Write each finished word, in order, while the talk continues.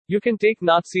You can take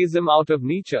Nazism out of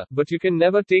Nietzsche, but you can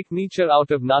never take Nietzsche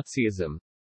out of Nazism.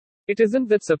 It isn't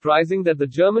that surprising that the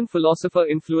German philosopher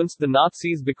influenced the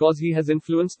Nazis because he has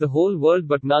influenced the whole world,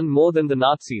 but none more than the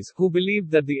Nazis, who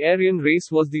believed that the Aryan race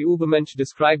was the Übermensch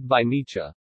described by Nietzsche.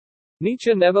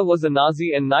 Nietzsche never was a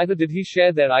Nazi and neither did he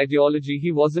share their ideology.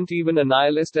 He wasn't even a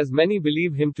nihilist as many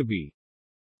believe him to be.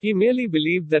 He merely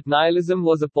believed that nihilism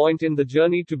was a point in the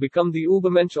journey to become the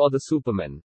Übermensch or the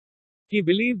Superman. He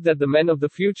believed that the men of the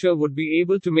future would be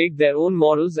able to make their own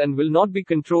morals and will not be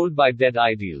controlled by dead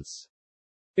ideals.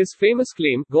 His famous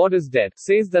claim, God is dead,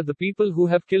 says that the people who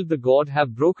have killed the God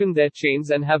have broken their chains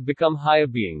and have become higher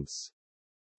beings.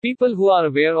 People who are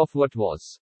aware of what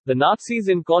was. The Nazis,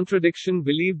 in contradiction,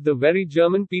 believed the very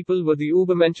German people were the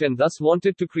Übermensch and thus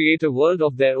wanted to create a world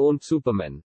of their own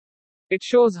Supermen. It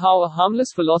shows how a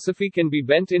harmless philosophy can be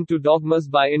bent into dogmas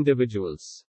by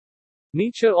individuals.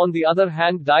 Nietzsche, on the other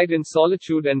hand, died in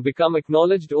solitude and became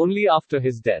acknowledged only after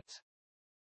his death.